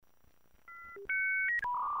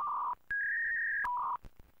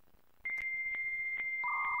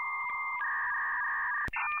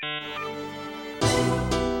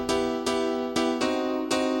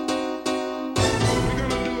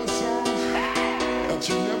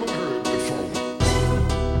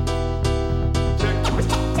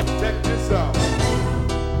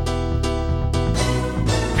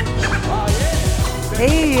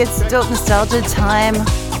It's Dope Nostalgia time.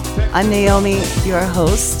 I'm Naomi, your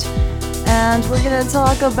host, and we're going to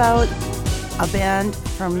talk about a band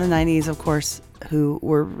from the 90s, of course, who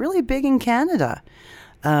were really big in Canada.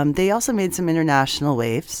 They also made some international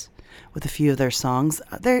waves with a few of their songs.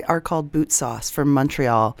 They are called Boot Sauce from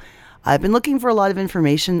Montreal. I've been looking for a lot of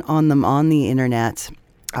information on them on the internet.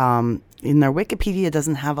 In their Wikipedia,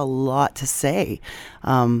 doesn't have a lot to say.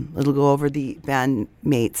 It'll go over the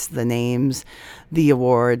bandmates, the names, the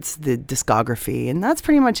awards, the discography, and that's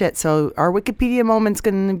pretty much it. So our Wikipedia moment's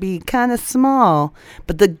going to be kind of small.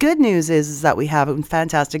 But the good news is that we have a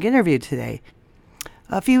fantastic interview today.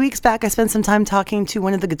 A few weeks back, I spent some time talking to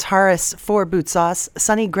one of the guitarists for Boot Sauce,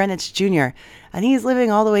 Sonny Greenwich Jr., and he's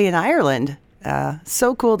living all the way in Ireland.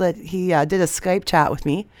 So cool that he did a Skype chat with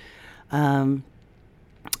me.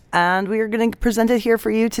 And we are going to present it here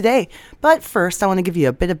for you today. But first, I want to give you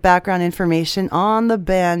a bit of background information on the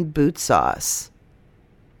band Boot Sauce.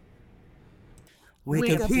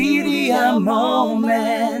 Wikipedia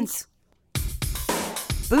moment.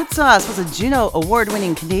 Boot Sauce was a Juno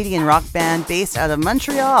award-winning Canadian rock band based out of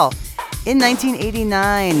Montreal. In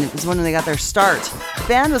 1989 was when they got their start. The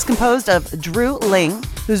band was composed of Drew Ling,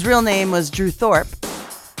 whose real name was Drew Thorpe,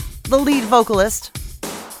 the lead vocalist,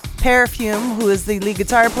 Perfume, who is the lead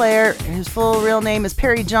guitar player. His full real name is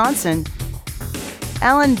Perry Johnson.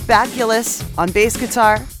 Alan Baculus on bass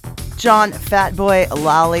guitar. John Fatboy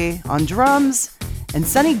Lally on drums. And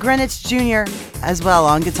Sonny Greenwich Jr. as well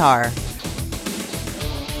on guitar.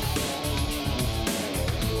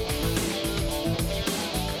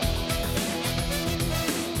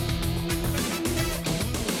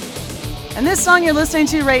 And this song you're listening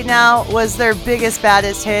to right now was their biggest,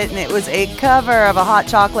 baddest hit, and it was a cover of a Hot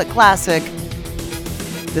Chocolate classic.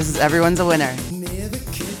 This is Everyone's a Winner. Never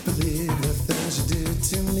could believe the things you did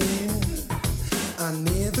to me. I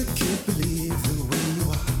never could believe the way you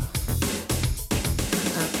are.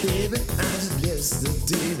 Baby, I just bless the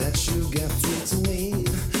day that you got through to me.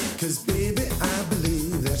 'Cause baby, I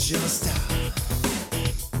believe that you're a star.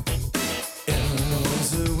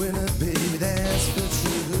 Everyone's a winner, baby, that's for true.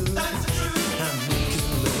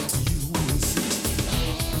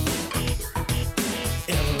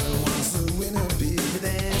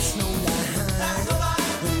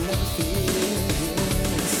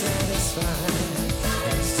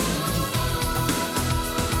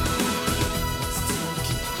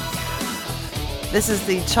 This is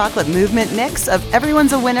the Chocolate Movement mix of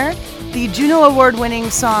Everyone's a Winner, the Juno Award-winning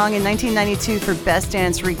song in 1992 for Best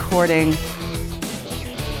Dance Recording.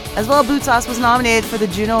 As well, Boot Sauce was nominated for the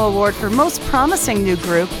Juno Award for Most Promising New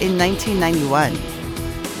Group in 1991.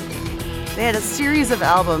 They had a series of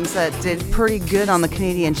albums that did pretty good on the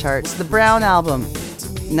Canadian charts. The Brown Album,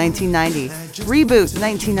 1990. Reboot,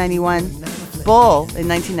 1991. Bull, in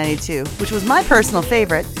 1992, which was my personal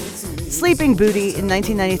favorite. Sleeping Booty, in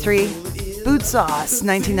 1993. Boot Sauce,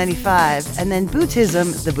 1995, and then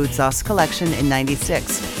Bootism, the Boot Sauce Collection in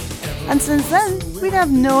 96. And since then, we'd have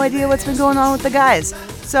no idea what's been going on with the guys.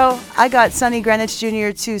 So I got Sonny Greenwich Jr.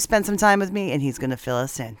 to spend some time with me, and he's going to fill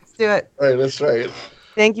us in. Let's do it. Right, that's right.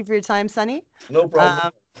 Thank you for your time, Sonny. No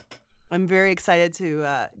problem. I'm very excited to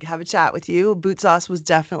have a chat with you. Boot Sauce was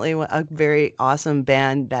definitely a very awesome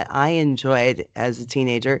band that I enjoyed as a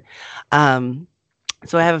teenager.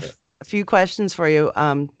 So I have a few questions for you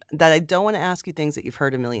that I don't want to ask you things that you've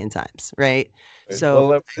heard a million times, right? So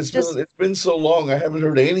well, it's been so long, I haven't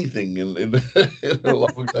heard anything in a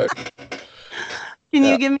long time. Can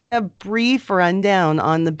you give me a brief rundown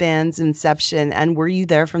on the band's inception, and were you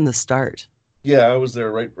there from the start? Yeah, I was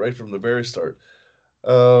there right from the very start.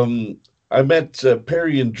 I met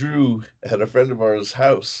Perry and Drew at a friend of ours'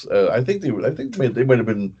 house. I think they might have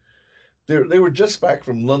been. They were just back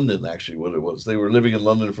from London, actually. What it was, they were living in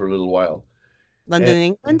London for a little while. London,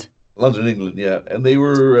 England. London, England, yeah. And they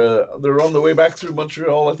were on their way back through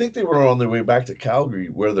Montreal. I think they were on their way back to Calgary,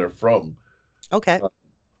 where they're from. Okay.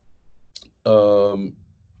 And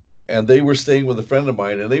they were staying with a friend of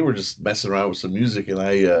mine, and they were just messing around with some music. And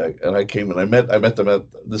I came and I met them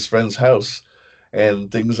at this friend's house,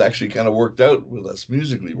 and things actually kind of worked out with us,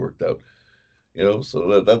 musically worked out. You know,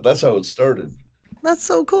 so that's how it started. That's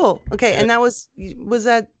so cool. Okay, and that was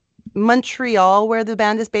that Montreal where the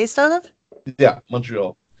band is based out of? Yeah,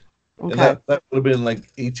 Montreal. Okay. And that would have been like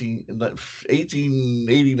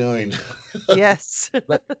 1889. Yes.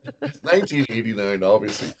 1989,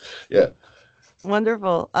 obviously. Yeah.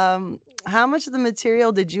 Wonderful. How much of the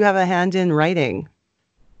material did you have a hand in writing?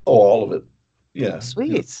 Oh, all of it. Yeah.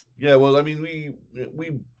 Sweet. Yeah. Well, I mean, we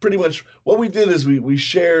pretty much, what we did is we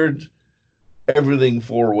shared everything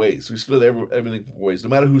four ways. We split everything four ways, no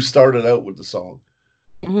matter who started out with the song.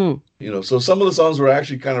 Hmm. So some of the songs were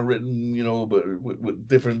actually kind of written, but with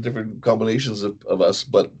different combinations of us,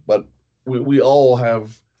 but we all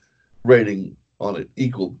have writing on it,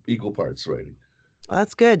 equal parts writing. Well,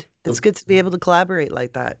 that's good. It's So, good to be able to collaborate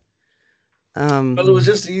like that. Um, well, it was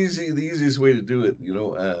just the easiest way to do it.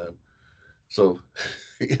 So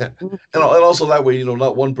yeah, and also that way,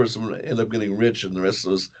 not one person would end up getting rich and the rest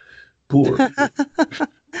of us poor.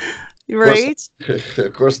 Of course, right?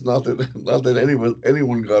 of course, not that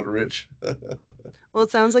anyone got rich. Well,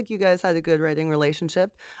 it sounds like you guys had a good writing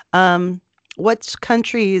relationship. Um, what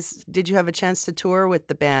countries did you have a chance to tour with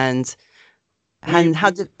the band? We And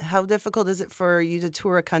how difficult is it for you to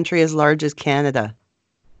tour a country as large as Canada?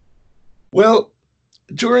 well,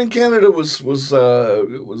 touring Canada was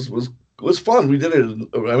fun. We did it.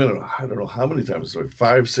 I mean, I don't know how many times, like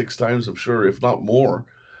 5, 6 times, I'm sure, if not more.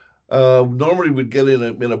 Normally we'd get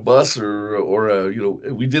in a bus or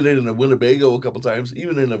we did it in a Winnebago a couple times,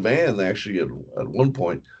 even in a van actually at one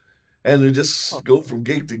point, and we just Oh. go from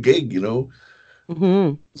gig to gig.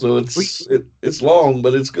 Hmm. So it's long,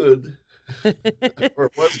 but it's good. Or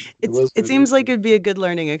it was It good. seems like it'd be a good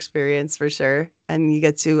learning experience for sure, and you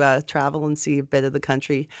get to travel and see a bit of the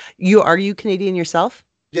country. Are you Canadian yourself?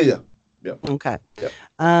 Yeah, yeah, yeah, Okay. yeah.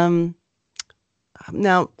 Um,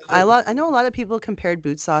 Now So, I know a lot of people compared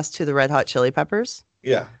boot sauce to the Red Hot Chili Peppers.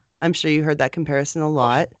 yeah, I'm sure you heard that comparison a oh,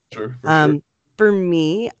 lot. sure, for sure. Um, for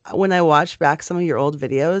me, when I watch back some of your old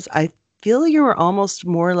videos, I feel you were almost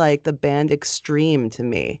more like the band Extreme to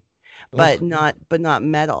me, Oh, but not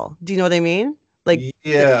metal. Do you know what I mean? Like,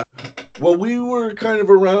 yeah. Well, we were kind of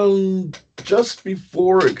around just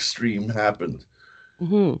before Extreme happened.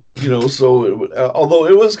 hmm. So although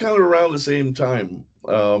it was kind of around the same time,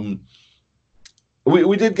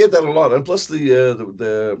 we did get that a lot, and plus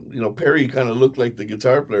Perry kind of looked like the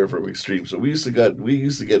guitar player from Extreme, so we used to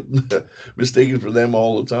get mistaken for them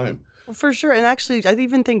all the time. For sure. And actually, I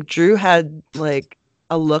even think Drew had like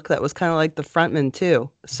a look that was kind of like the frontman too.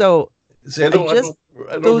 So See, I I don't, I just don't,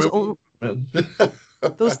 I those don't remember.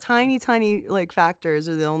 those tiny like factors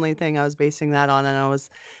are the only thing I was basing that on, and I was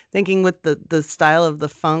thinking with the style of the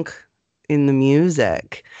funk in the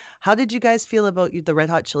music. How did you guys feel about the Red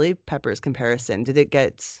Hot Chili Peppers comparison? Did it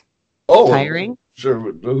get Oh, tiring? sure.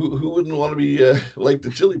 Who wouldn't want to be like the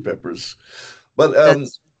Chili Peppers? But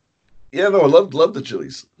That's yeah, no, I love the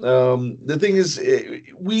Chili's. The thing is,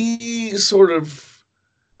 we sort of,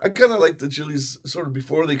 I kind of like the Chili's sort of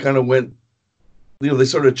before they kind of went, they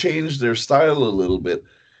sort of changed their style a little bit,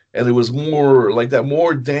 and it was more like that,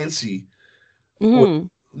 more dancey. mhm.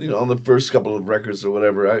 On the first couple of records or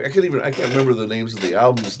whatever. I can't remember the names of the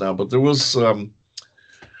albums now, but there was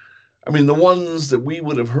I mean, the ones that we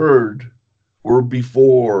would have heard were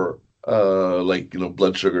before, like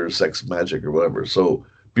Blood Sugar, Sex Magic, or whatever. So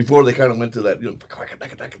before they kind of went to that,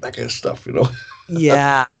 that kind of stuff.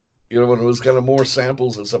 Yeah. When it was kind of more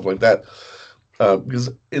samples and stuff like that. Because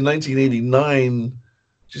in 1989,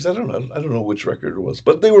 geez, I don't know which record it was,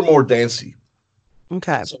 but they were more dancey.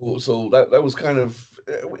 Okay. So that was kind of,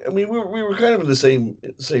 I mean, we were kind of in the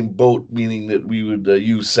same boat, meaning that we would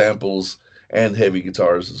use samples and heavy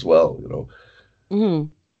guitars as well. Mhm.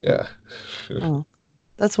 Yeah. Oh,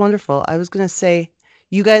 that's wonderful. I was gonna say,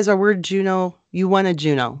 you guys were Juno. You won a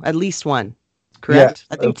Juno, at least one, Yeah, correct?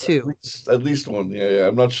 I think two. at least one. Yeah, yeah.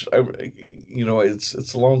 I'm not sure.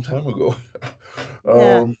 It's a long time ago.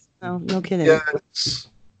 Yeah. um, No, no yeah, kidding.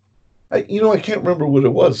 I can't remember what it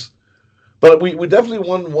was, but we definitely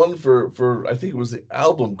won one for I think it was the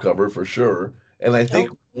album cover for sure, and I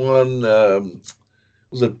think Oh, one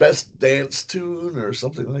was it best dance tune or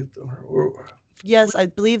something like that. yes, I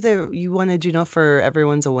believe that you won a Juno for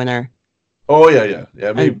Everyone's a Winner. Oh yeah, yeah, yeah.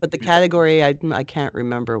 And Maybe, but the category, I can't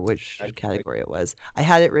remember which I category it was. I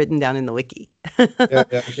had it written down in the wiki. yeah,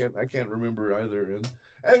 yeah, I can't remember either.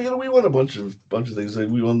 And we won a bunch of things. Like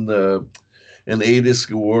we won an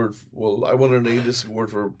A-disc award. Well, I won an A-disc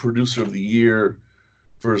award for producer of the year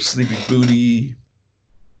for Sleeping Booty.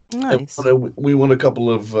 And Nice. we won a couple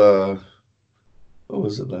of what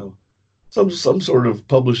was it now? Some sort of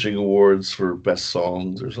publishing awards for best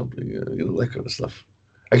songs or something. That kind of stuff.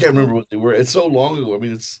 I can't remember Oh, what they were. It's so long ago. I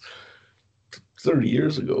mean, it's 30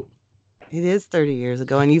 years ago. it is 30 years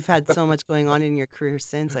ago, and you've had so much going on in your career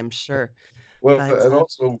since, I'm sure. Well, But and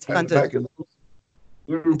also it's fun to. back in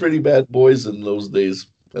we were pretty bad boys in those days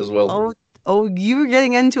as well. Oh, oh, you were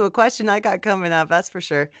getting into a question I got coming up, that's for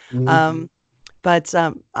sure. Mhm. Um, but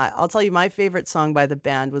I'll tell you, my favorite song by the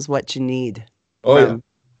band was "What You Need" Oh yeah, from.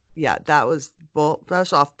 Yeah, that was Bull. That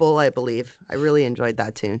was off Bull, I believe. I really enjoyed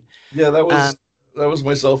that tune. yeah. That Um, was that was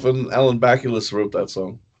myself and Alan Bakulis wrote that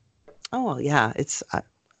song. oh well, yeah, it's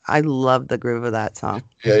I love the groove of that song.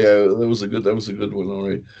 Yeah, that was a good one, all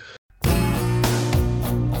right.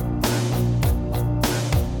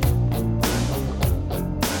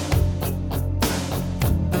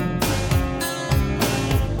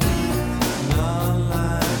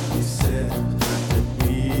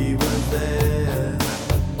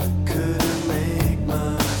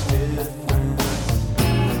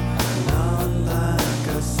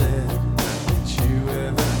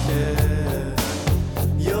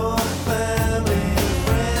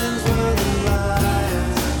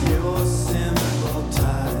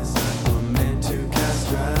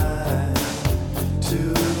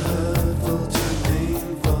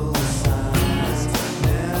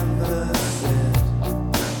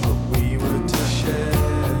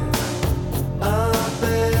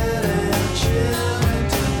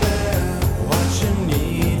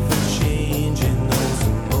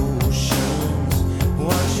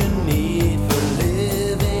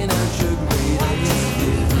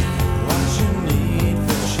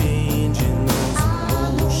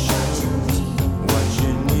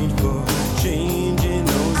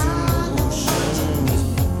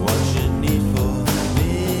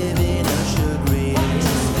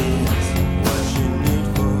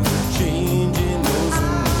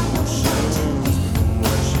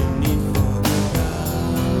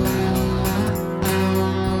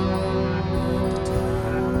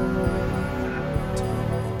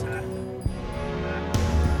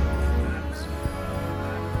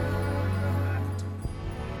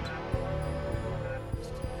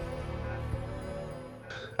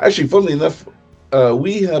 Actually, funnily enough,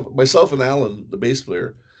 we have myself and Alan, the bass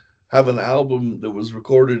player, have an album that was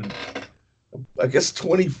recorded, I guess,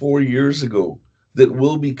 24 years ago that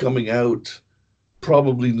will be coming out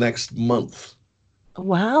probably next month.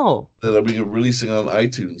 Wow. That I'll be releasing on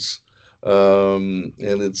iTunes. And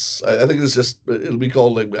I think it'll be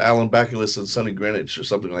called like Alan Baculus and Sonny Greenwich or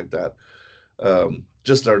something like that.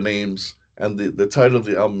 Just our names. And the title of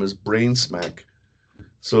the album is Brain Smack.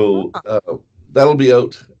 So that'll be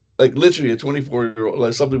out, like literally a 24-year-old,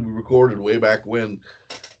 like something we recorded way back when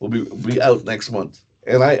will be out next month.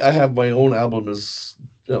 And I have my own album has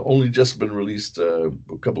only just been released a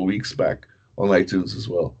couple of weeks back on iTunes as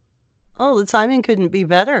well. Oh, the timing couldn't be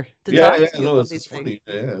better. No, it's funny.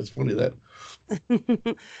 Yeah, it's funny that.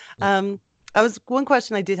 One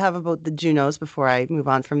question I did have about the Junos before I move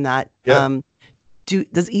on from that. Yeah.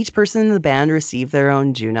 Does each person in the band receive their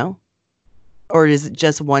own Juno? Or is it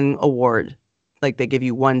just one award? Like they give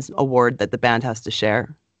you one award that the band has to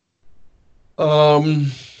share?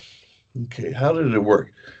 Okay, how did it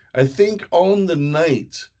work? I think on the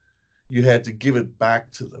night you had to give it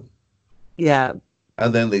back to them. Yeah.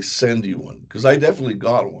 And then they send you one, because I definitely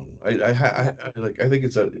got one. I think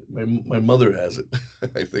it's my mother has it.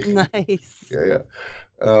 I think. Nice. Yeah.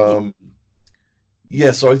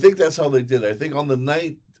 Yeah. So I think that's how they did it. I think on the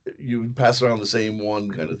night you pass around the same one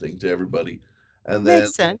kind of thing to everybody, and then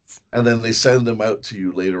makes sense. And then they send them out to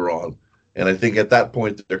you later on. And I think at that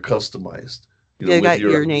point they're customized. You got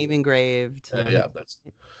your name engraved. Yeah.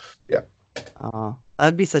 Oh,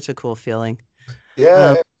 that'd be such a cool feeling.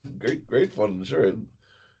 Yeah. Great fun. Sure.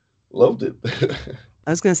 Loved it. I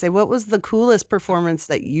was going to say, what was the coolest performance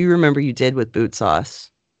that you remember you did with Boot Sauce?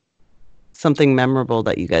 Something memorable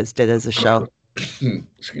that you guys did as a show?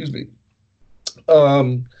 Excuse me.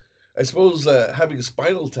 I suppose having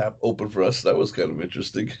Spinal Tap open for us, that was kind of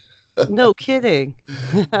interesting. No kidding.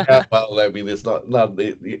 Yeah, well, I mean, it's not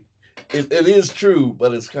it is true,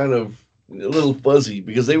 but it's kind of a little fuzzy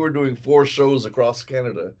because they were doing 4 shows across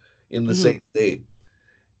Canada in the same day.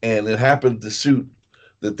 And it happened to suit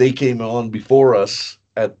that they came on before us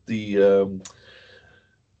at the,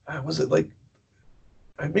 was it like,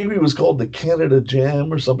 maybe it was called the Canada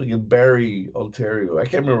Jam or something in Barrie, Ontario. I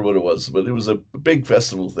can't remember what it was, but it was a big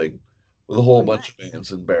festival thing with a whole bunch of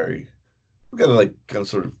bands in Barrie. Kind of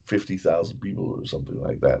sort of 50,000 people or something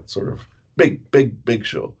like that. Sort of big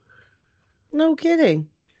show. No kidding.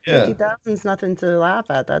 Yeah. 50,000 is nothing to laugh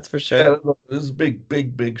at, that's for sure. Yeah, it was a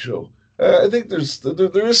big show. I think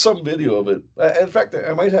there is some video of it. In fact,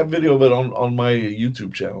 I might have video of it on my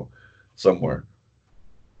YouTube channel somewhere.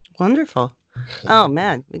 Wonderful. Oh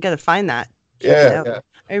man, we got to find that. Yeah.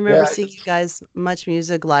 I remember seeing you guys Much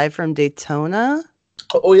Music live from Daytona.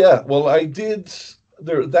 Oh yeah, well I did.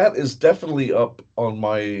 That is definitely up on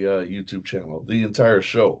my YouTube channel. The entire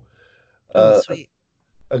show. Sweet.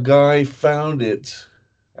 A guy found it.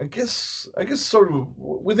 I guess sort of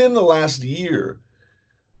within the last year.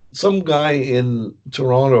 Some guy in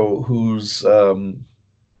Toronto whose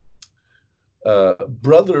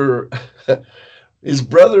brother, his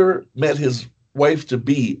brother met his wife to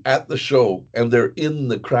be at the show, and they're in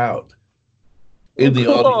the crowd, in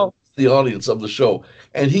Cool. the audience of the show.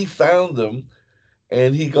 And he found them,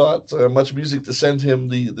 and he got Much Music to send him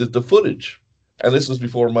the footage. And this was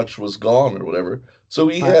before Much was gone or whatever. So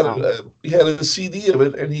Wow. he had a CD of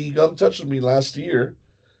it, and he got in touch with me last year,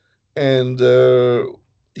 and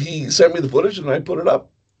he sent me the footage, and I put it up.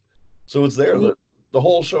 So it's there, the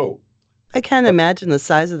whole show. I can't imagine the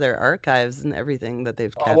size of their archives and everything that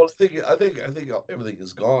they've Well, kept. I think everything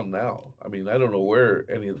is gone now. I mean, I don't know where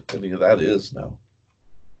any of that is now.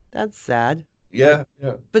 That's sad. Yeah,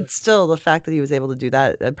 yeah. But still, the fact that he was able to do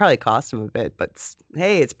that, it probably cost him a bit, but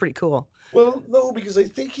hey, it's pretty cool. Well, no, because I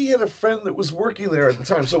think he had a friend that was working there at the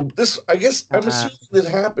time. So this, I guess, I'm assuming that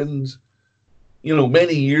happened,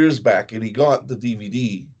 many years back, and he got the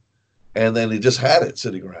DVD, and then he just had it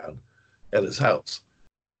sitting around at his house.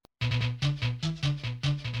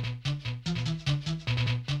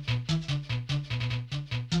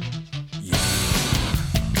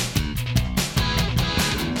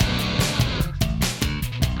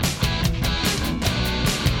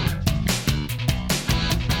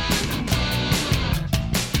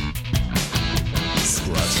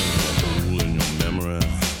 Scratching a hole in your memory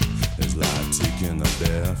is like taking a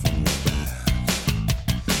bear from the back.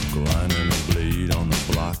 Grinding a blade on the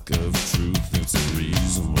block of truth, it's the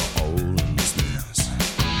reason we're all in this mess.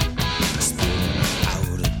 Spitting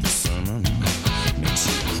out at the sun makes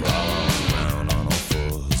you crawl around on all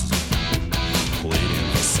fours, waiting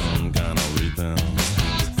for some kind of rebound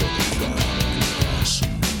for the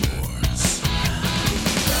crushing remorse.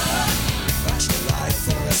 Watch your life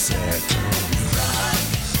for a second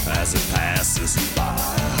as it passes you by.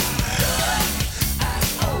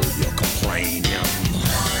 Oh, you're complaining.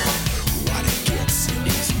 What it gets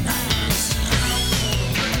is nice.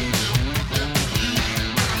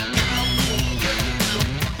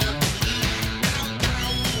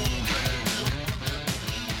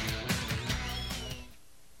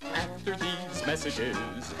 After these messages,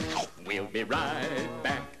 we'll be right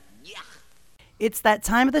back. It's that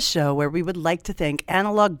time of the show where we would like to thank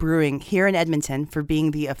Analog Brewing here in Edmonton for being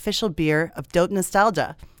the official beer of Dope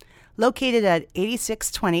Nostalgia. Located at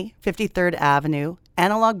 8620 53rd Avenue,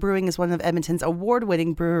 Analog Brewing is one of Edmonton's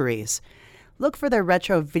award-winning breweries. Look for their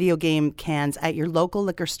retro video game cans at your local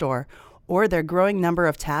liquor store or their growing number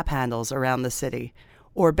of tap handles around the city.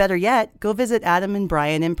 Or better yet, go visit Adam and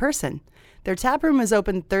Brian in person. Their tap room is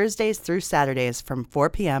open Thursdays through Saturdays from 4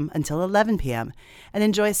 p.m. until 11 p.m. and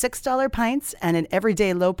enjoy $6 pints and an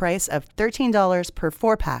everyday low price of $13 per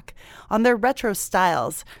 4-pack on their retro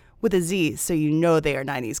styles with a Z, so you know they are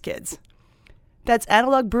 90s kids. That's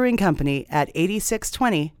Analog Brewing Company at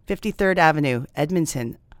 8620 53rd Avenue,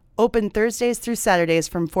 Edmonton. Open Thursdays through Saturdays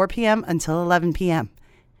from 4 p.m. until 11 p.m.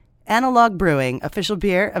 Analog Brewing, official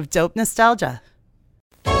beer of Dope Nostalgia.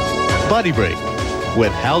 Buddy Break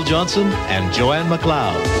with Hal Johnson and Joanne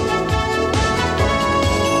McLeod.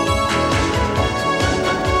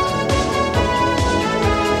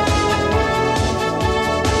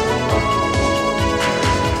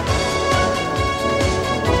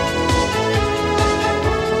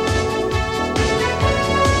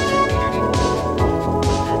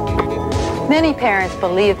 Many parents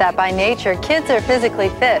believe that by nature kids are physically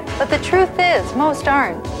fit, but the truth is most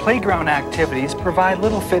aren't. Playground activities provide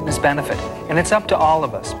little fitness benefit, and it's up to all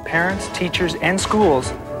of us, parents, teachers, and schools,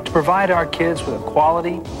 to provide our kids with a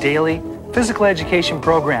quality, daily, physical education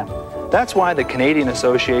program. That's why the Canadian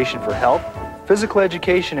Association for Health, Physical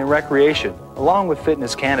Education and Recreation, along with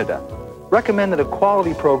Fitness Canada, recommend that a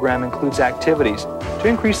quality program includes activities to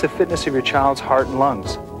increase the fitness of your child's heart and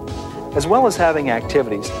lungs, as well as having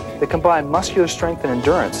activities that combine muscular strength and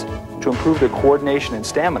endurance to improve their coordination and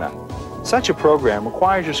stamina. Such a program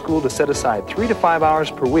requires your school to set aside 3 to 5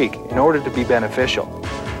 hours per week in order to be beneficial.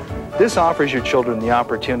 This offers your children the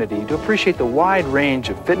opportunity to appreciate the wide range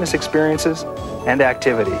of fitness experiences and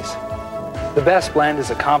activities. The best blend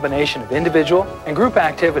is a combination of individual and group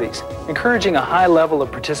activities, encouraging a high level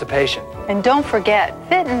of participation. And don't forget,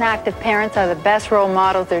 fit and active parents are the best role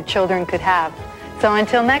models their children could have. So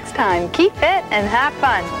until next time, keep fit and have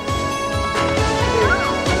fun.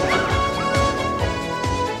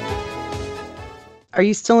 Are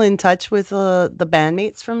you still in touch with the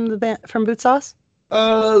bandmates from Boot Sauce?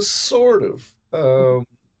 Sort of.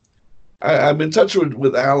 I'm in touch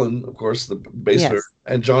with Alan, of course, the bass player,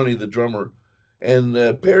 and Johnny, the drummer. And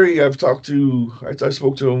Perry, I've talked to, I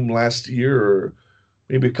spoke to him last year, or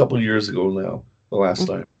maybe a couple of years ago now, the last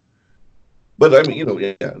time. But I mean,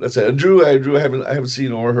 yeah, that's it. And Drew, I haven't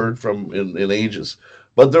seen or heard from in ages.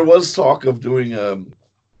 But there was talk of doing a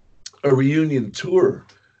reunion tour.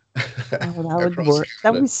 Oh, that would work.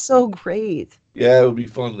 That would be so great. Yeah, it would be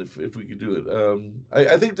fun if we could do it.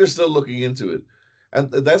 I think they're still looking into it, and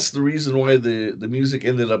that's the reason why the music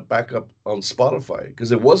ended up back up on Spotify,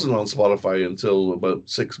 because it wasn't on Spotify until about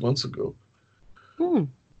 6 months ago, Hmm.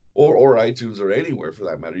 or iTunes or anywhere for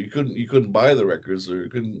that matter. You couldn't buy the records, or you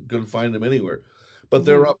couldn't find them anywhere, but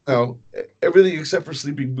they're Mhm. up now. Everything except for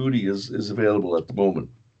Sleeping Beauty is available at the moment,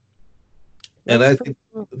 and That's I pretty think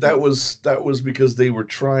cool. that was because they were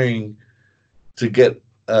trying to get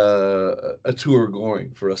a tour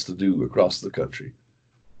going for us to do across the country.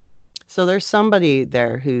 So there's somebody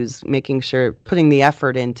there who's making sure, putting the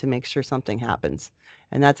effort in to make sure something happens.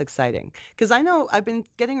 And that's exciting. Because I know I've been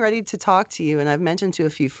getting ready to talk to you, and I've mentioned to a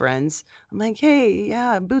few friends, I'm like, hey,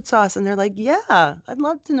 yeah, Boot Sauce. And they're like, yeah, I'd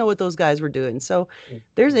love to know what those guys were doing. So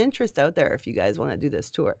there's interest out there if you guys want to do this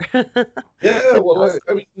tour. Yeah, That'd be well,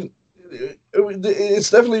 awesome. it's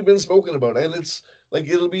definitely been spoken about, and it's like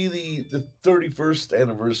it'll be the 31st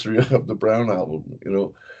anniversary of the Brown album, you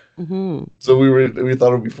know. Hmm. So we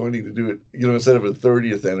thought it'd be funny to do it, you know, instead of a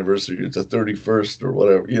 30th anniversary, it's a 31st or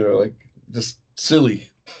whatever, you know, like just silly.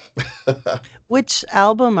 Which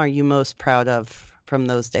album are you most proud of from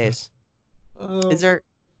those days? Um, Is there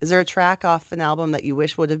a track off an album that you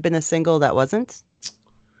wish would have been a single that wasn't?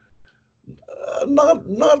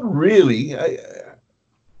 not really.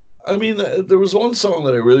 I mean, there was one song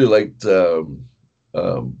that I really liked,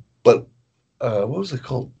 but what was it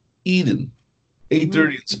called? Eden.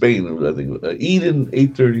 8:30 in Spain, I think. Eden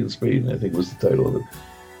 8:30 in Spain, I think was the title of it.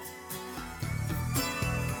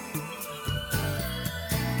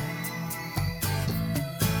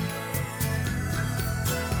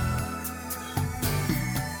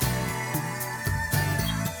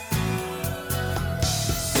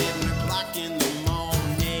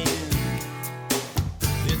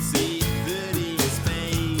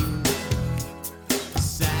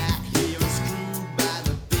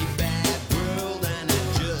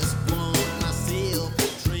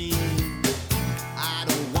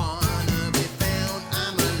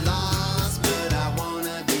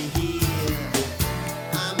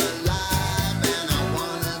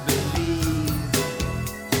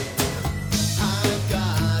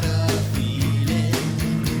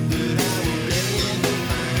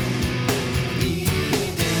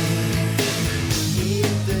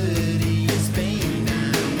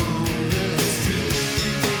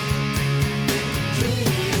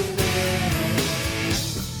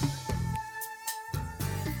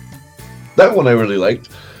 That one I really liked.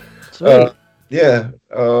 Sweet. Yeah,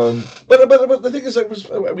 but the thing is,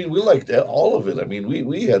 I mean, we liked all of it. I mean,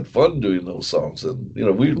 we had fun doing those songs, and you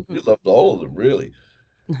know, we loved all of them really.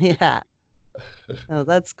 Yeah. Oh,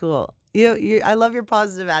 that's cool. I love your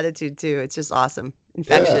positive attitude too. It's just awesome. Yeah,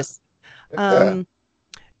 Infectious. yeah, Um,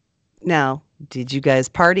 Now, did you guys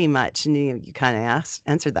party much? And you kind of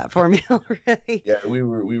answered that for me already. yeah. We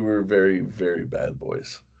were very very bad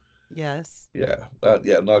boys. Yes. Yeah,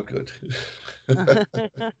 yeah, not good.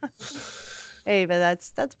 Hey, but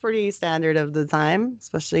that's pretty standard of the time,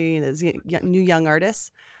 especially as new young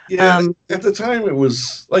artists. Yeah, Um, at the time it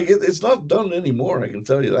was like it's not done anymore. I can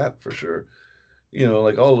tell you that for sure. You know,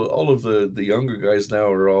 like all of the younger guys now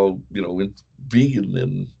are all, you know, vegan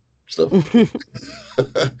and stuff.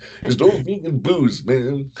 There's no vegan booze,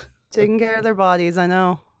 man. taking care of their bodies. I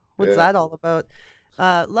know. What's Yeah. that all about?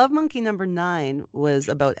 Love Monkey #9 was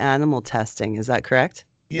about animal testing. Is that correct?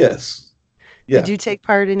 Yes. Did Yeah. you take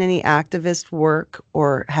part in any activist work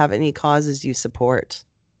or have any causes you support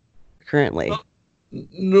currently?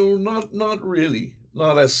 No, not really.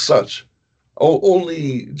 Not as such.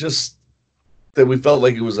 Only just that we felt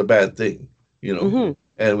like it was a bad thing, you know, Hmm.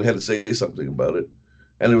 and we had to say something about it.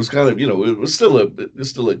 And it was kind of, you know, it was still a,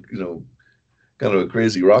 you know, kind of a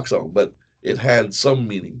crazy rock song, but it had some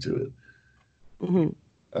meaning to it. Hmm.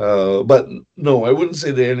 But no, I wouldn't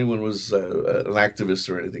say that anyone was an activist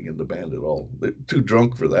or anything in the band at all. They're too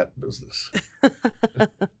drunk for that business.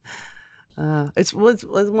 It was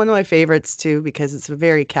one of my favorites too because it's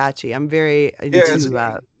very catchy. I'm very Yeah, it's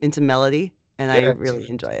into melody, and I yeah, it's really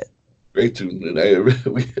enjoy it. a great tune, and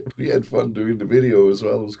we had fun doing the video as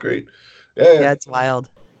well. It was great. Yeah, Yeah, it's wild.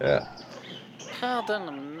 yeah.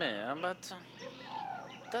 Pardon me, but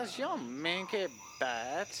does your minky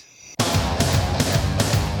bat?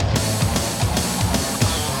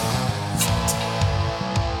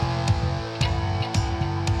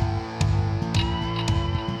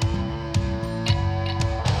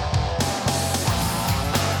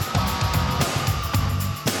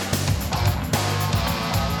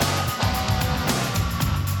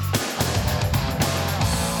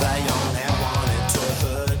 They only wanted to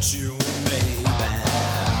hurt you, baby,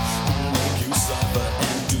 make you suffer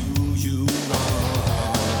and do you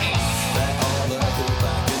wrong.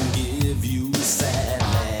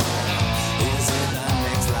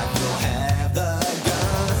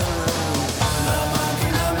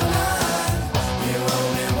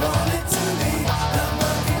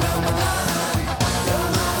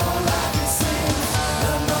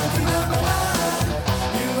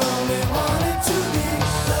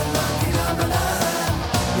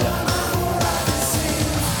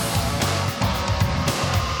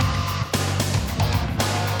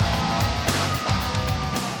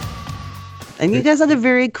 And you guys had a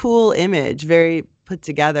very cool image, very put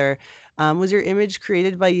together. Was your image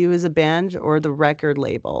created by you as a band or the record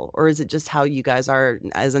label? Or is it just how you guys are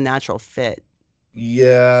as a natural fit?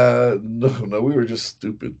 Yeah, no, we were just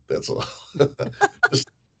stupid. That's all.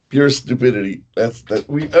 Just pure stupidity. I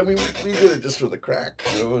mean, we did it just for the crack,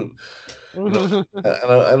 you know. And,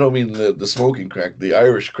 and I don't mean the smoking crack, the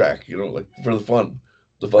Irish crack, you know, like for the fun,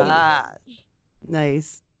 the fun. Ah,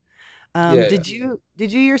 nice. Yeah. Did you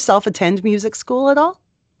yourself attend music school at all?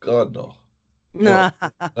 God no. No.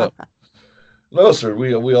 No, sir.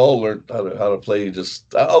 We all learned how to play.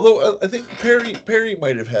 Just although I think Perry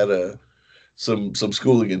might have had some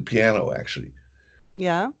schooling in piano actually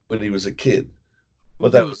Yeah. when he was a kid,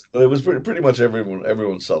 but it was pretty much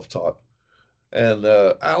everyone self-taught. And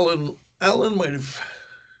Alan might have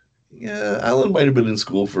been in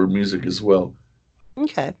school for music as well.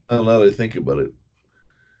 Okay. Now that I think about it,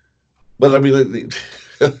 but I mean,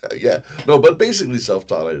 yeah, no, but basically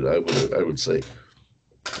self-taught. I would say.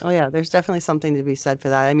 Oh yeah, there's definitely something to be said for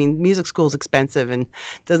that. I mean, music school's expensive and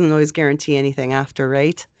doesn't always guarantee anything after,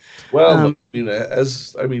 right? Well,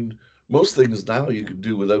 I mean, most things now you can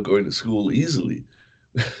do without going to school easily.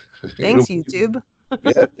 Thanks, YouTube.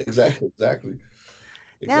 Yeah, exactly.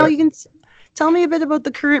 Now you can tell me a bit about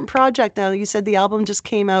the current project. Now you said the album just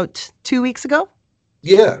came out 2 weeks ago.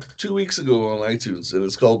 Yeah, 2 weeks ago on iTunes, and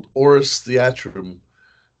it's called Oris Theatrum,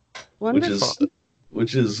 Wonderful.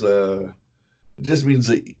 which is it just means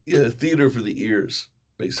theater for the ears,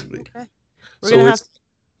 basically. Okay.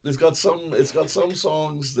 It's got some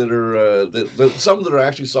songs that are some that are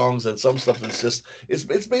actually songs, and some stuff that's just it's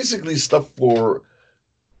basically stuff for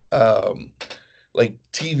like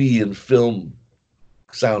TV and film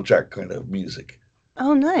soundtrack kind of music.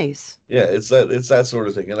 Oh, nice. Yeah, it's that sort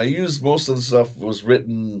of thing. And I used most of the stuff was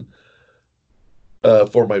written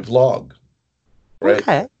for my vlog, right?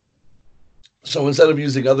 Okay. So instead of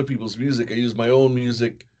using other people's music, I use my own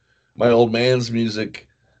music, my old man's music,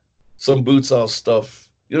 some Boots Off stuff.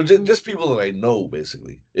 You know, just people that I know,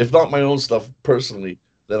 basically. If not my own stuff personally,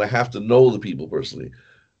 then I have to know the people personally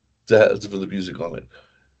for the music on it.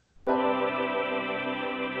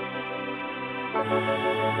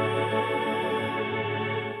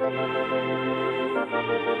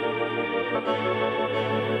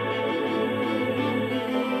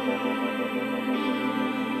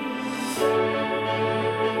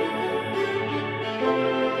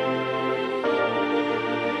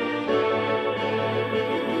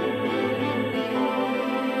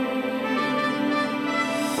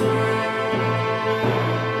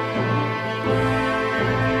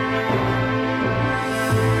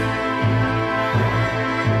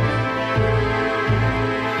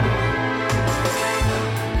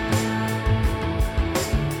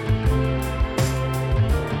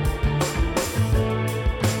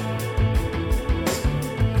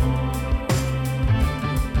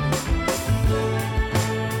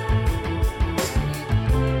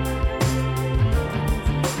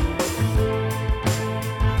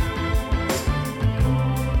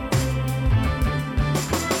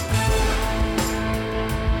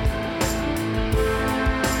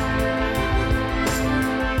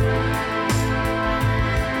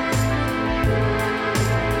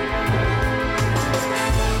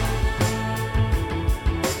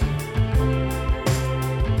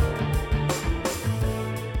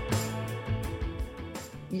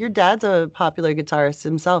 Your dad's a popular guitarist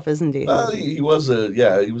himself, isn't he? He was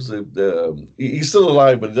he's still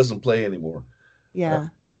alive, but he doesn't play anymore. Yeah.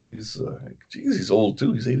 He's old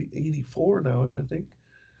too. He's 84 now, I think.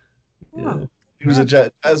 Oh, Yeah. He was a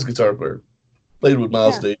jazz guitar player. Played with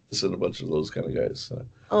Miles Davis and a bunch of those kind of guys.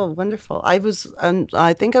 Oh, wonderful. I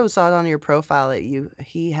think I saw it on your profile that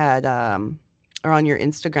he had or on your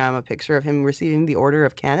Instagram a picture of him receiving the Order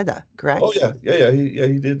of Canada, correct? Oh yeah.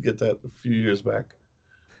 He did get that a few years back.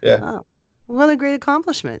 Yeah. Oh, what a great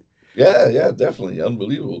accomplishment. Yeah, definitely.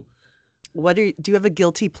 Unbelievable. Do you have a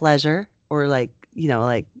guilty pleasure or like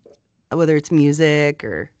whether it's music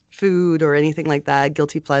or food or anything like that,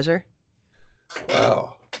 guilty pleasure?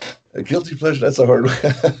 Wow. A guilty pleasure, that's a hard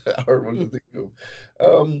one to think of.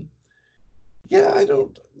 Yeah, I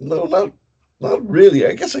don't no, not really.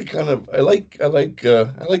 I guess I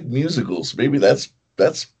like musicals. Maybe that's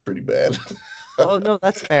pretty bad. Oh no,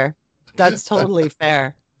 that's fair. That's totally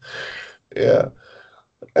fair. Yeah.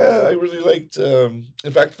 I really liked.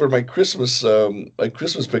 In fact, for my Christmas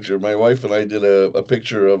picture, my wife and I did a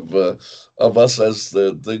picture of us as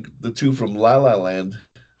the two from La La Land.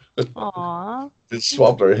 Aww. Just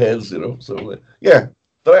swapped our heads, you know. So yeah,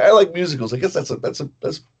 but I like musicals. I guess that's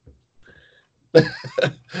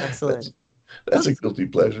Excellent. that's a guilty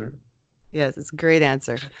pleasure. Yes, it's a great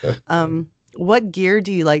answer. What gear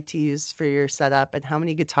do you like to use for your setup, and how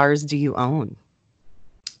many guitars do you own?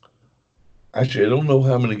 Actually, I don't know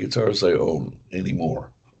how many guitars I own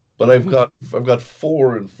anymore, but I've got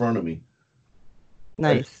four in front of me.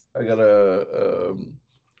 Nice. I got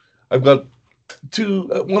I've got two,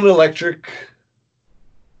 one electric.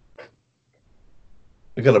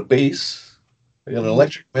 I got a bass. I got an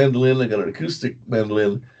electric mandolin. I got an acoustic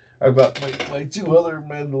mandolin. I've got my two other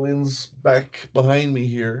mandolins back behind me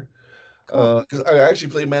here. Because I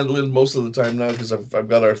actually play mandolin most of the time now because I've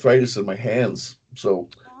got arthritis in my hands, so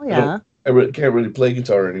Oh yeah. can't really play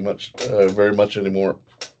guitar very much anymore.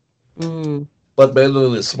 Mm, But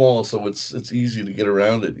mandolin is small, so it's easy to get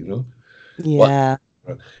around it. yeah.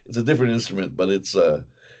 It's a different instrument, but it's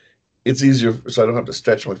easier, so I don't have to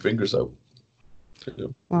stretch my fingers out.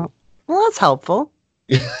 Well, that's helpful.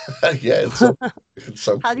 Yeah, it's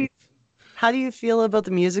something. How do you feel about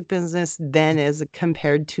the music business then as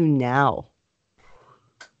compared to now?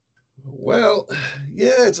 Well,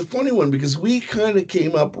 yeah, it's a funny one because we kind of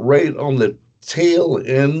came up right on the tail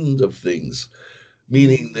end of things,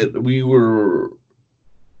 meaning that we were.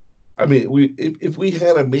 I mean, if we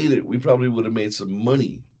had made it, we probably would have made some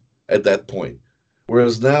money at that point.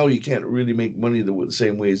 Whereas now you can't really make money the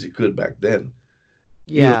same way as you could back then.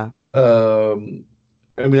 Yeah. I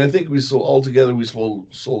mean, I think we sold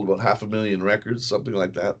about 500,000 records, something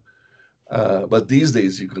like that. But these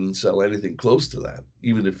days you can sell anything close to that,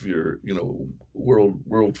 even if you're,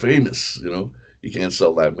 world famous. You can't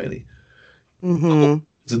sell that many. Mm-hmm.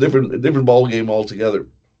 It's a different ball game altogether.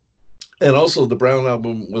 And also, the Brown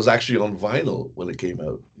album was actually on vinyl when it came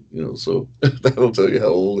out. So that'll tell you how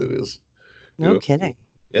old it is. No kidding.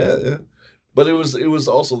 Yeah, yeah. But it was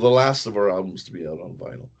also the last of our albums to be out on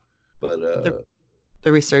vinyl. But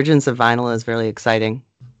the resurgence of vinyl is really exciting.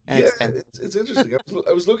 And it's interesting.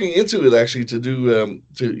 I was looking into it actually to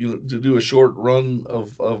do a short run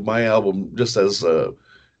of my album just as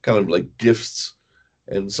kind of like gifts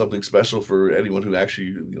and something special for anyone who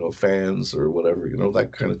actually fans or whatever,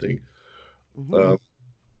 that kind of thing. Mm-hmm.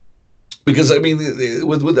 Because I mean,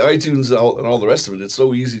 with iTunes and all the rest of it, it's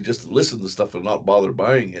so easy just to listen to stuff and not bother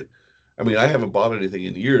buying it. I mean, I haven't bought anything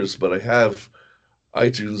in years, but I have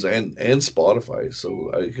iTunes and Spotify,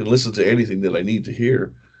 so I can listen to anything that I need to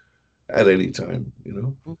hear at any time.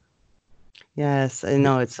 Yes, I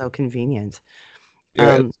know, it's so convenient.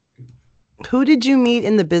 Yeah. Who did you meet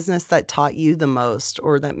in the business that taught you the most,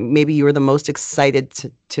 or that maybe you were the most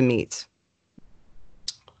excited to meet?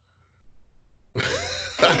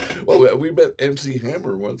 Well, we met MC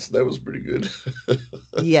Hammer once. That was pretty good.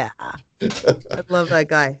 Yeah, I love that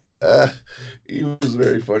guy. He was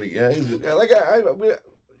very funny. Yeah, I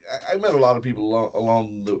met a lot of people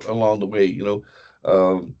along the way,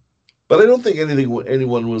 but I don't think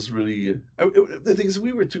anyone was really. The thing is,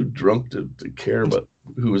 we were too drunk to care about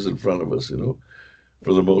who was in front of us,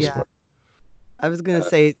 for the most part. I was gonna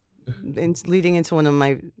say, leading into one of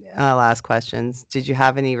my last questions, did you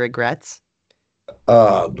have any regrets?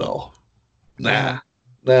 No. Nah.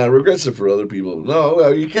 Regrets are for other people. No,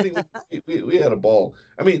 are you kidding? we had a ball.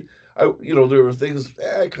 I mean, there were things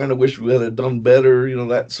I kind of wish we had done better,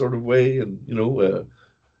 that sort of way. And,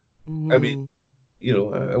 I mean,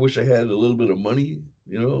 I wish I had a little bit of money,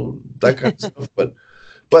 that kind of stuff.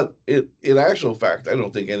 But in actual fact, I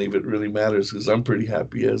don't think any of it really matters because I'm pretty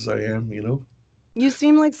happy as I am, You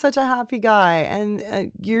seem like such a happy guy,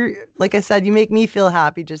 and you're, like I said, you make me feel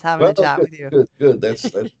happy just having a chat with you. Good. That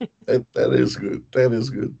is good. That is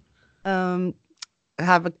good.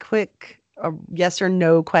 Have a quick yes or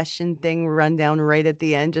no question thing run down right at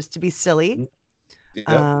the end, just to be silly.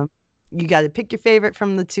 Yeah. You got to pick your favorite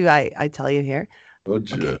from the two I tell you here. Oh,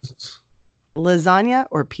 Jesus. Lasagna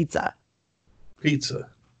or pizza? Pizza.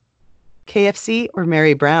 KFC or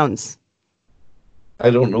Mary Brown's? I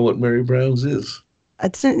don't know what Mary Brown's is.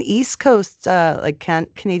 It's an East Coast,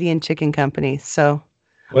 Canadian chicken company. So,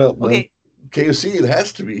 well, okay. KFC, it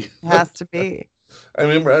has to be. It has to be. I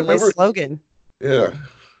remember. My slogan. Yeah.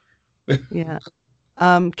 Yeah.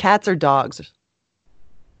 Cats or dogs?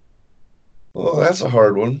 Oh, that's a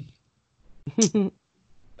hard one.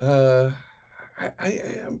 I'm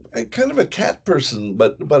kind of a cat person,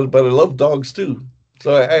 but I love dogs too.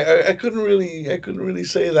 So I couldn't really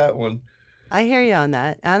say that one. I hear you on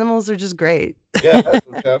that. Animals are just great. Yeah, I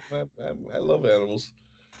love animals.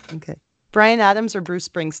 Okay. Bryan Adams or Bruce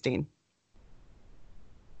Springsteen?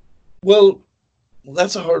 Well,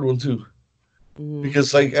 that's a hard one too,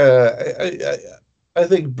 because I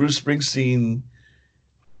think Bruce Springsteen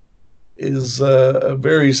is a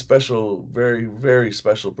very special, very, very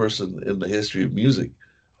special person in the history of music.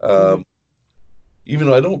 Even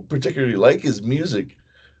though I don't particularly like his music,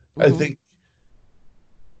 I think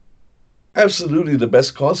Absolutely, the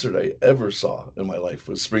best concert I ever saw in my life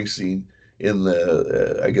was Springsteen in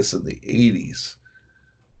the, I guess, in the '80s.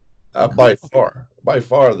 By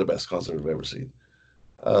far, the best concert I've ever seen.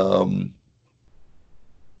 Um,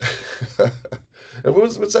 and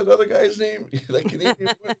what's that other guy's name? That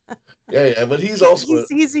Canadian boy? Yeah, but he's also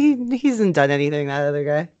He hasn't done anything, that other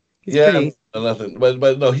guy. He's yeah, pretty. nothing. But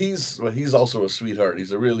no, he's also a sweetheart.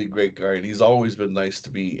 He's a really great guy, and he's always been nice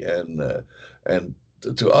to me and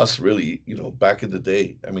to us, really. Back in the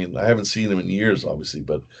day. I mean, I haven't seen him in years, obviously,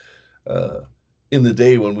 but uh, in the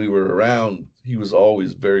day when we were around, he was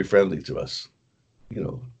always very friendly to us. You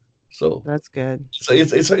know, so That's good.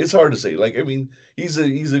 it's hard to say. Like, I mean, he's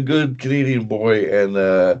a good Canadian boy and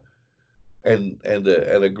a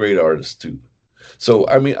great artist too. So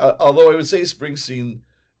I mean, although I would say Springsteen,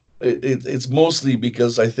 it's mostly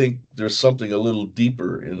because I think there's something a little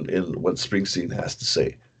deeper in what Springsteen has to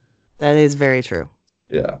say. That is very true.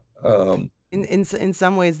 Yeah, In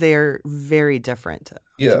some ways, they are very different, to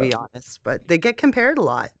yeah, be honest. But they get compared a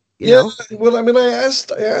lot. You yeah. know. Well, I mean, I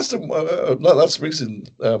asked him, not Springsteen.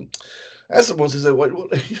 I asked him once. He said, why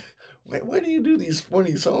do you do these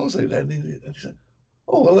funny songs like that?" And he said,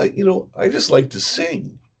 "Oh, well, I just like to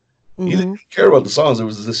sing." He Hmm. didn't care about the songs. It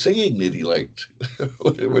was the singing that he liked,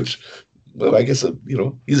 which, well, I guess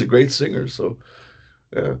he's a great singer. So,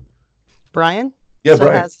 yeah, Brian yeah, still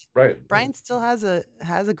Brian, has Brian. Brian still has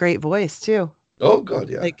a great voice too. Oh God,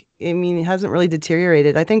 yeah. Like, I mean, he hasn't really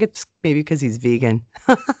deteriorated. I think it's maybe because he's vegan.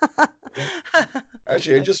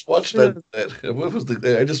 Actually, I just watched that. What was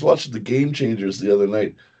I just watched the Game Changers the other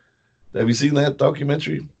night. Have you seen that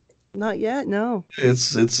documentary? Not yet, no.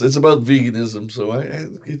 It's about veganism, so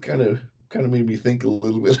it kind of made me think a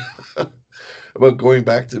little bit about going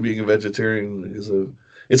back to being a vegetarian.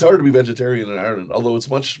 It's hard to be vegetarian in Ireland, although it's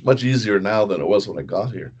much easier now than it was when I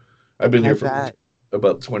got here. I've been I here for bet.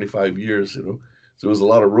 about 25 years, so it was a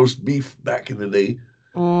lot of roast beef back in the day.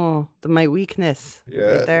 Oh, my weakness Yeah,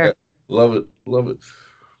 right there. yeah. Love it, love it.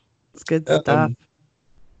 It's good stuff.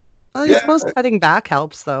 Well, I Yeah, suppose cutting back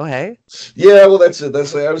helps, though. Hey. yeah. Well, that's it.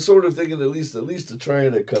 I was sort of thinking at least to try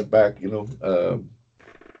to cut back. Yeah,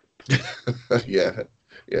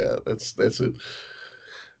 yeah. That's it.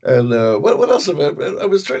 And what else I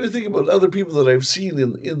was trying to think about other people that I've seen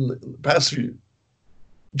in the past few.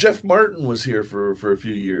 Jeff Martin was here for a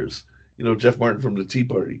few years. Jeff Martin from the Tea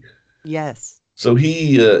Party. Yes. So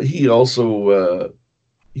he also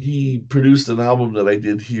he produced an album that I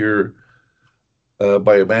did here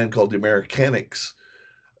by a band called the Americanics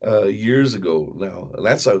years ago now, and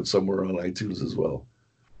that's out somewhere on iTunes as well.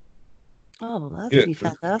 Oh, that'd Yeah, be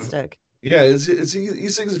fantastic. yeah. He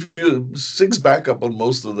sings backup on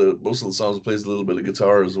most of the songs, plays a little bit of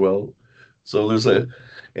guitar as well. So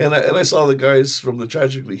and I saw the guys from the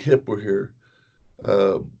Tragically Hip were here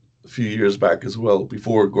a few years back as well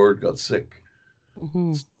before Gord got sick.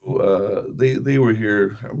 Hmm. So, they were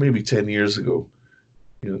here maybe 10 years ago.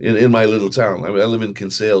 In my little town. I mean, I live in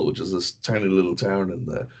Kinsale, which is this tiny little town on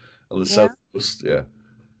the Yeah. south coast. Yeah,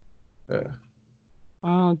 yeah.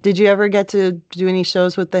 Oh, did you ever get to do any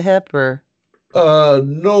shows with the Hip or?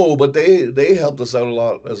 No, but they helped us out a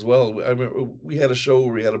lot as well. I remember we had a show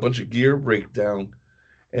where we had a bunch of gear breakdown,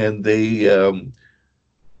 and they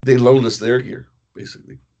loaned us their gear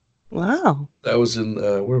basically. Wow, That was in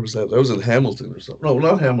where was that? That was in Hamilton or something. No,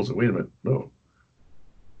 not Hamilton. Wait a minute. No,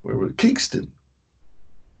 where was it? Kingston?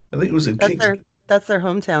 I think it was in Kingston. that's their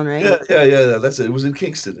hometown, right? Yeah. That's it. It was in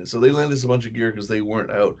Kingston, and so they lent us a bunch of gear because they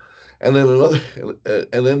weren't out. And then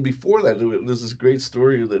and then before that, there's this great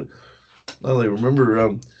story that now I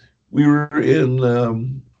remember. We were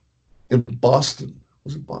in Boston.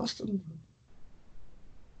 Was it Boston?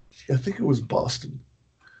 Yeah, I think it was Boston.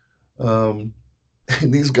 Um,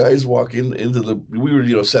 and these guys walk into the. We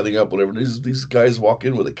were setting up whatever. These guys walk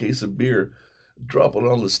in with a case of beer, drop it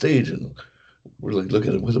on the stage, and we're like looking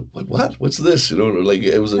at it. What? What's this? Like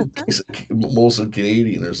it was a case of Molson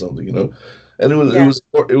Canadian or something. And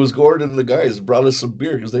it was Gordon and the guys brought us some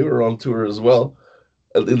beer because they were on tour as well,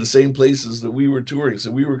 in the same places that we were touring.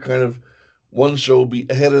 So we were kind of one show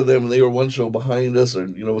ahead of them, and they were one show behind us,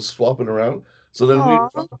 and swapping around. So then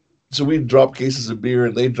we'd drop cases of beer,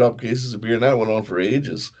 and they'd drop cases of beer, and that went on for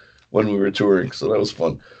ages when we were touring. So that was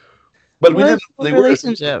fun. But we What a didn't. cool They were.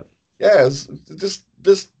 relationship. Yeah, it's just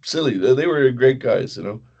silly. They were great guys,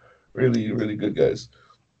 really, really good guys.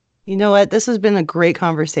 You know what? This has been a great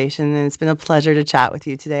conversation, and it's been a pleasure to chat with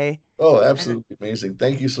you today. Oh, absolutely amazing.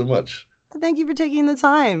 Thank you so much. Thank you for taking the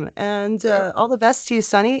time, and all the best to you,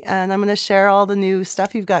 Sonny. And I'm going to share all the new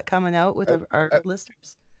stuff you've got coming out with our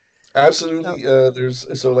listeners. Absolutely.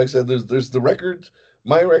 Like I said, there's the record.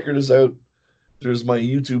 My record is out. There's my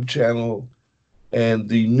YouTube channel, and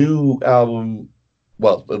the new album,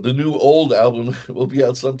 well, the new old album will be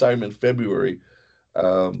out sometime in February.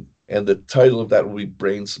 And the title of that will be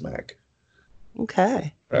Brain Smack.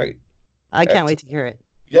 Okay. Right. I can't wait to hear it.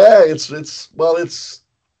 Yeah, it's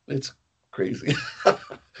crazy.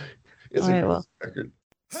 It's All right, a well. record.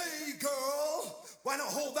 Hey girl, why not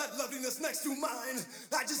hold that loveliness next to mine?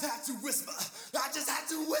 I just had to whisper,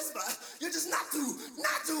 you're just not to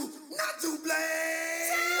blame.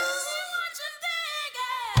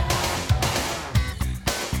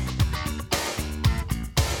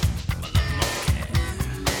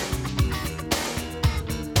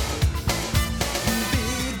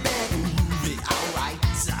 Big, bad, and groovy, alright.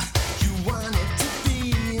 You want it to be.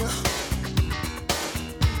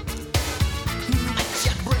 Like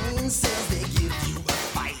your brain cells, they give you a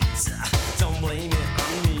fight. Don't blame it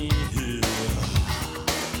on me.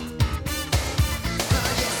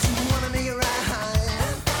 Yes, you wanna make it right.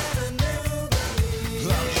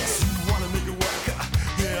 Oh, yes, you wanna make it work.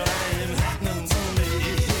 Yeah, I ain't happening to me.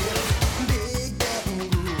 Big, bad, and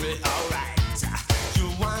groovy, alright. You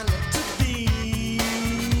want it to be.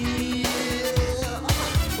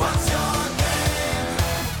 What's your name?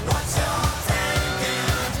 What's your thinking?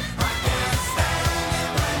 I can't stand it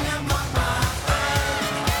when you mock my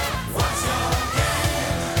fame. What's your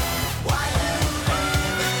game? Why you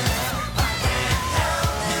leaving? I can't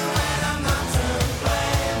help you and I'm not to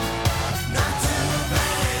blame. Not to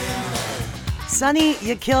blame. Sonny,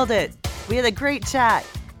 you killed it. We had a great chat.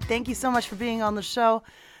 Thank you so much for being on the show.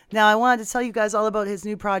 Now, I wanted to tell you guys all about his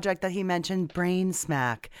new project that he mentioned, Brain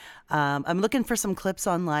Smack. I'm looking for some clips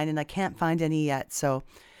online, and I can't find any yet. So,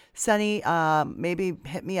 Sonny, maybe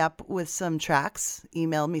hit me up with some tracks,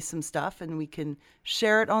 email me some stuff, and we can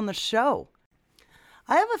share it on the show.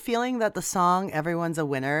 I have a feeling that the song Everyone's a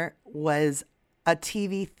Winner was a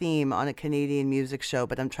TV theme on a Canadian music show,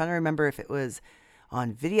 but I'm trying to remember if it was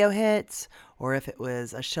on Video Hits or if it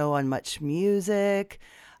was a show on Much Music.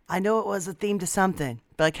 I know it was a theme to something,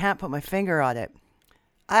 but I can't put my finger on it.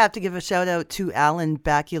 I have to give a shout out to Alan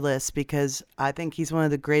Baculus because I think he's one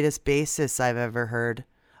of the greatest bassists I've ever heard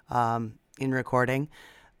in recording.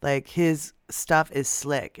 Like, his stuff is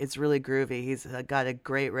slick. It's really groovy. He's got a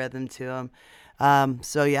great rhythm to him.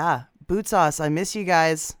 So yeah, Boot Sauce, I miss you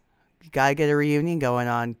guys. You gotta get a reunion going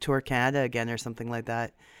on, Tour Canada again or something like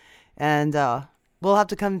that. And we'll have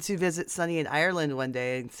to come to visit Sonny in Ireland one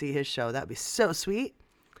day and see his show. That'd be so sweet.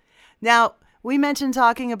 Now, we mentioned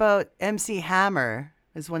talking about MC Hammer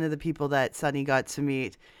as one of the people that Sonny got to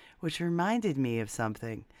meet, which reminded me of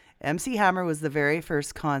something. MC Hammer was the very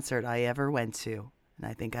first concert I ever went to. And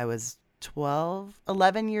I think I was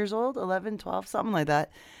 11 years old, 11, 12, something like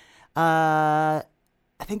that. I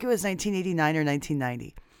think it was 1989 or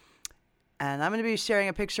 1990. And I'm going to be sharing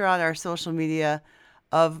a picture on our social media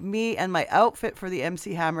of me and my outfit for the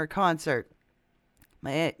MC Hammer concert.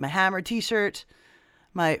 My Hammer t-shirt,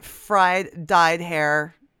 my fried dyed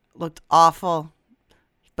hair looked awful,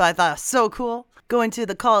 but I thought it was so cool. Going to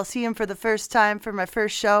the Coliseum for the first time for my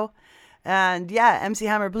first show. And yeah, MC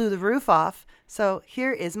Hammer blew the roof off. So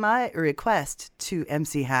here is my request to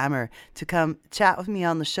MC Hammer to come chat with me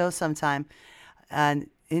on the show sometime. And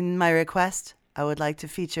in my request, I would like to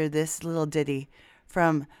feature this little ditty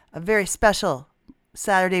from a very special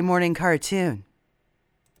Saturday morning cartoon.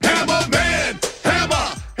 Hammer man,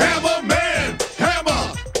 hammer, hammer man,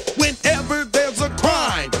 hammer. Whenever there's a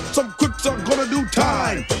crime, some crooks are gonna do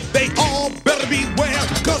time. They all better beware,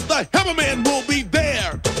 cause the hammer man will be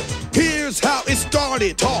there. Here's how it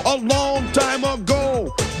started a long time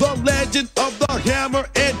ago. The legend of the hammer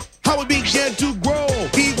and how it began to grow.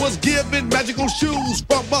 He was given magical shoes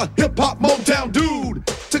from a hip-hop Motown dude.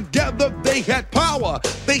 Together they had power,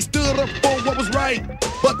 they stood up for what was right.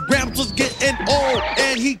 But Gramps was getting old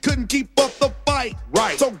and he couldn't keep up the fight.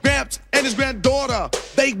 Right. So Gramps and his granddaughter,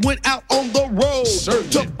 they went out on the road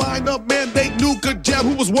to find a man they knew could jam,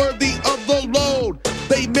 who was worthy of the load.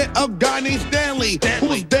 They met a guy named Stanley, who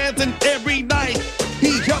was dancing every night.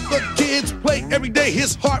 He helped the kids play every day,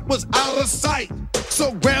 his heart was out of sight.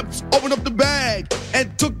 So Gramps opened up the bag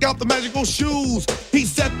and took out the magical shoes. He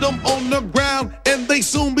set them on the ground and they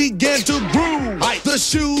soon began to groove. The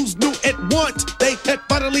shoes knew at once they had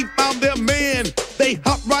finally found their man. They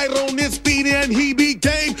hopped right on his feet and he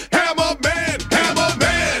became Hammer Man, Hammer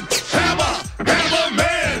Man, Hammer, Hammer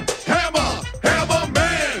Man, Hammer, Hammer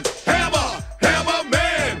Man, Hammer, Hammer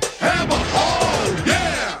Man, Hammer. Oh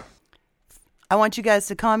yeah! I want you guys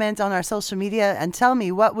to comment on our social media and tell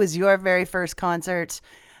me what was your very first concert.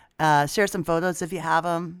 Share some photos if you have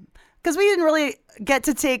them. Because we didn't really get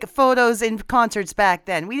to take photos in concerts back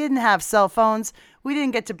then. We didn't have cell phones. We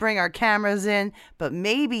didn't get to bring our cameras in, but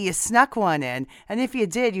maybe you snuck one in. And if you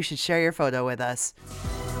did, you should share your photo with us.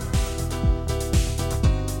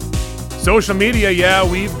 Social media, yeah,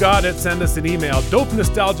 we've got it. Send us an email,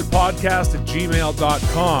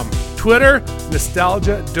 dopenostalgiapodcast@gmail.com. Twitter,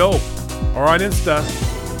 Nostalgia Dope. Or on Insta,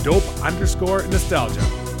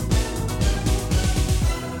 Dope_Nostalgia.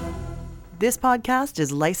 This podcast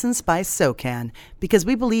is licensed by SOCAN because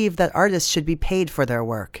we believe that artists should be paid for their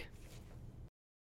work.